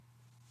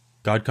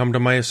God, come to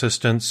my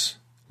assistance.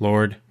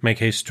 Lord, make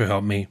haste to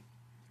help me.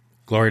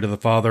 Glory to the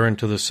Father, and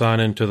to the Son,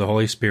 and to the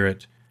Holy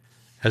Spirit,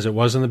 as it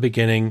was in the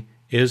beginning,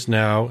 is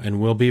now, and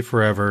will be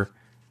forever.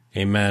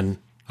 Amen.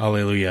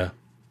 Alleluia.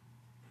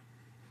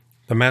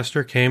 The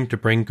Master came to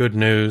bring good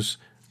news,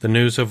 the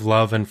news of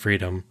love and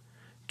freedom,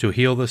 to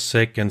heal the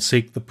sick and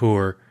seek the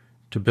poor,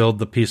 to build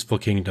the peaceful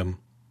kingdom.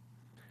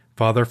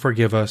 Father,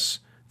 forgive us.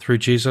 Through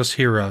Jesus,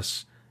 hear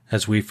us,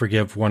 as we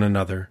forgive one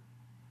another.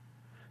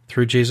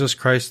 Through Jesus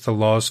Christ the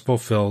law is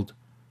fulfilled,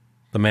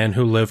 the man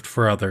who lived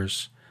for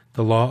others.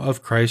 The law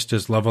of Christ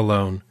is love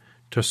alone,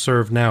 to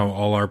serve now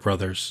all our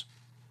brothers.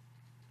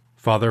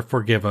 Father,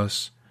 forgive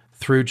us.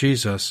 Through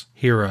Jesus,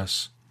 hear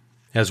us,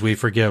 as we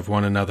forgive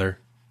one another.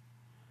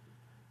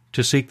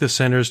 To seek the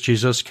sinners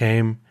Jesus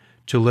came,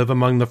 to live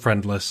among the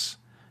friendless,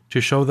 to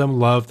show them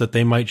love that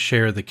they might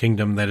share the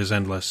kingdom that is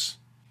endless.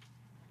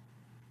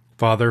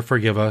 Father,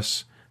 forgive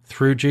us.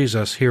 Through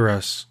Jesus, hear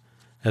us,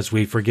 as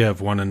we forgive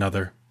one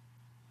another.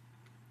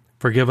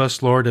 Forgive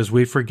us, Lord, as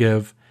we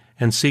forgive,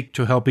 and seek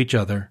to help each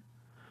other.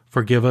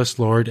 Forgive us,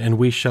 Lord, and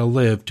we shall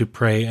live to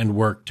pray and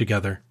work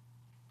together.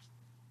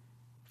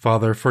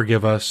 Father,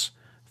 forgive us.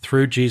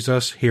 Through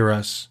Jesus, hear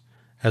us,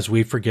 as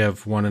we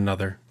forgive one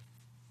another.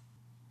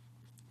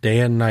 Day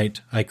and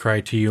night I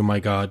cry to you, my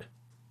God.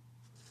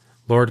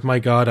 Lord, my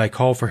God, I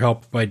call for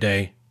help by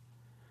day.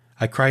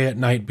 I cry at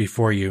night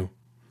before you.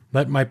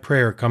 Let my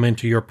prayer come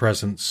into your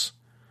presence.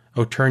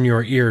 O turn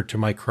your ear to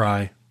my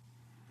cry.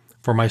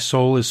 For my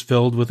soul is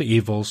filled with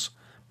evils.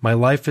 My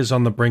life is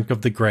on the brink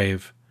of the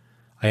grave.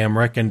 I am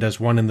reckoned as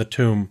one in the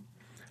tomb.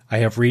 I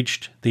have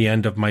reached the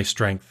end of my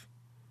strength.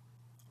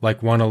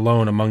 Like one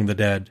alone among the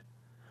dead,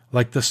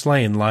 like the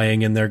slain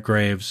lying in their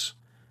graves,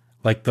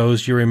 like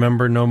those you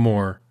remember no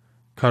more,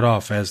 cut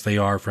off as they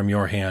are from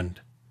your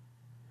hand.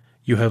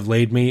 You have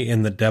laid me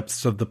in the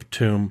depths of the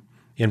tomb,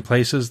 in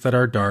places that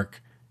are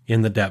dark,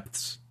 in the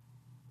depths.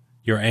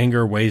 Your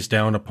anger weighs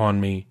down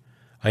upon me.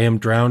 I am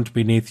drowned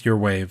beneath your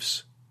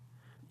waves.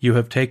 You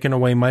have taken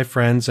away my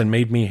friends and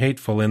made me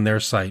hateful in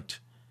their sight.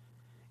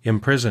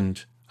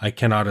 Imprisoned, I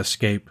cannot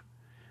escape.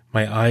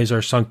 My eyes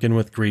are sunken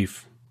with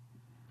grief.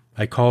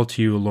 I call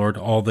to you, Lord,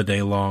 all the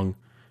day long.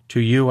 To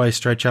you I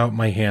stretch out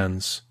my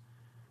hands.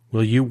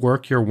 Will you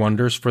work your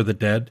wonders for the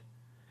dead?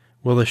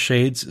 Will the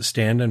shades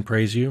stand and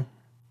praise you?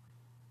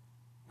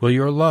 Will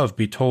your love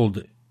be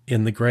told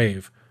in the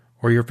grave,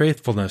 or your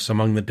faithfulness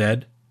among the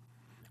dead?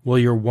 Will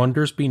your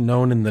wonders be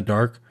known in the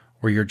dark,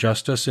 or your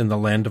justice in the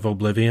land of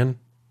oblivion?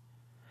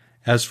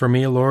 As for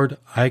me, Lord,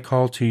 I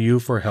call to you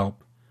for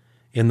help.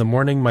 In the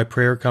morning my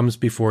prayer comes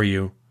before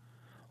you.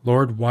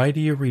 Lord, why do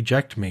you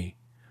reject me?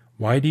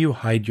 Why do you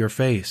hide your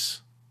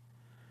face?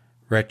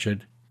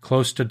 Wretched,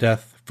 close to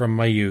death from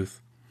my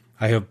youth,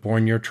 I have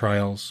borne your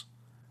trials.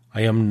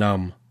 I am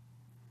numb.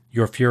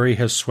 Your fury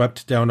has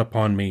swept down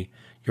upon me.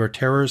 Your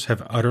terrors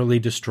have utterly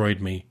destroyed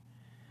me.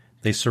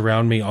 They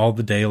surround me all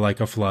the day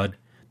like a flood.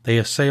 They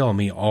assail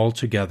me all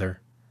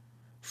together.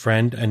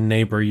 Friend and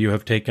neighbor you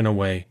have taken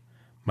away.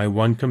 My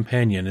one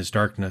companion is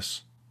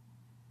darkness.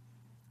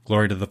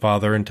 Glory to the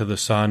Father, and to the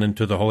Son, and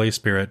to the Holy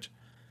Spirit,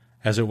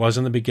 as it was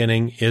in the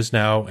beginning, is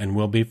now, and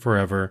will be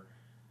forever.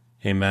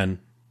 Amen.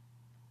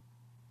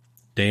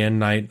 Day and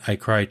night I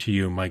cry to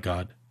you, my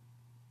God.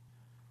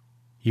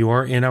 You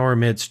are in our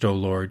midst, O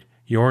Lord.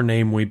 Your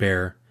name we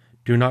bear.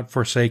 Do not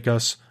forsake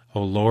us,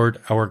 O Lord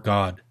our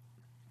God.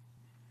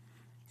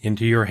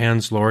 Into your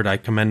hands, Lord, I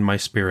commend my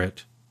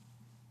spirit.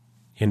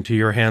 Into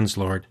your hands,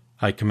 Lord,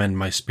 I commend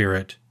my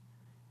spirit.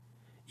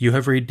 You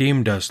have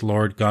redeemed us,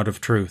 Lord God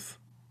of truth.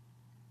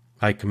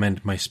 I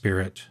commend my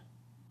spirit.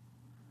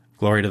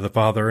 Glory to the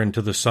Father, and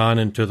to the Son,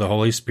 and to the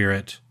Holy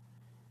Spirit.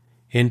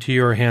 Into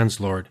your hands,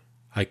 Lord,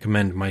 I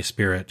commend my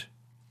spirit.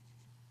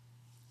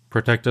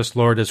 Protect us,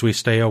 Lord, as we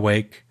stay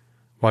awake.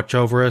 Watch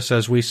over us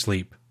as we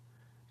sleep,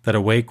 that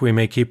awake we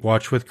may keep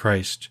watch with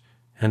Christ,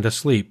 and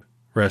asleep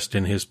rest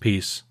in his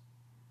peace.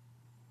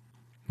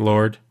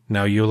 Lord,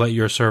 now you let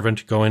your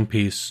servant go in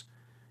peace.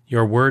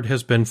 Your word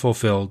has been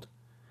fulfilled.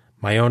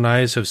 My own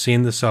eyes have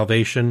seen the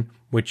salvation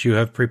which you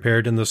have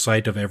prepared in the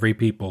sight of every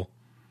people,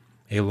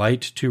 a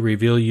light to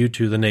reveal you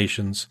to the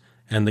nations,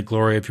 and the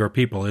glory of your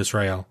people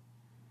Israel.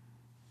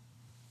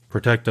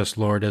 Protect us,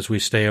 Lord, as we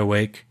stay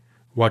awake.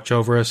 Watch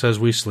over us as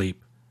we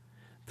sleep,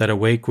 that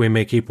awake we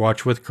may keep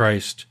watch with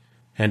Christ,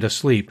 and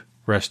asleep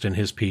rest in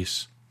his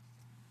peace.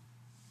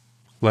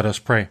 Let us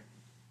pray.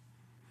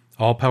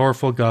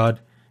 All-powerful God,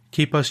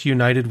 keep us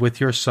united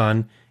with your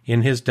Son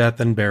in his death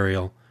and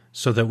burial,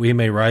 so that we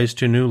may rise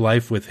to new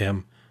life with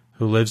him,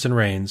 who lives and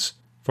reigns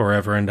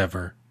forever and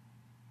ever.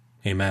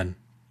 Amen.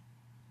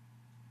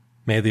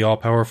 May the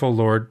all-powerful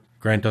Lord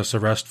grant us a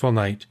restful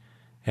night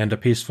and a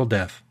peaceful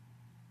death.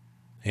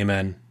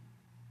 Amen.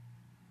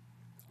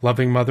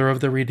 Loving Mother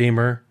of the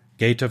Redeemer,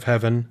 Gate of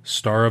heaven,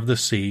 Star of the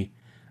sea,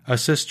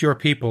 assist your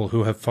people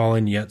who have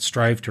fallen yet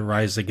strive to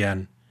rise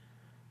again.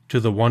 To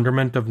the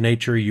wonderment of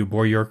nature you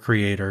bore your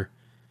Creator,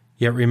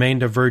 yet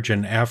remained a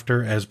virgin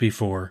after as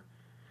before.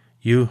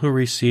 You who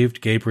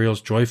received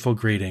Gabriel's joyful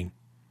greeting,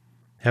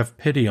 have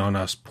pity on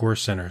us poor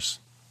sinners.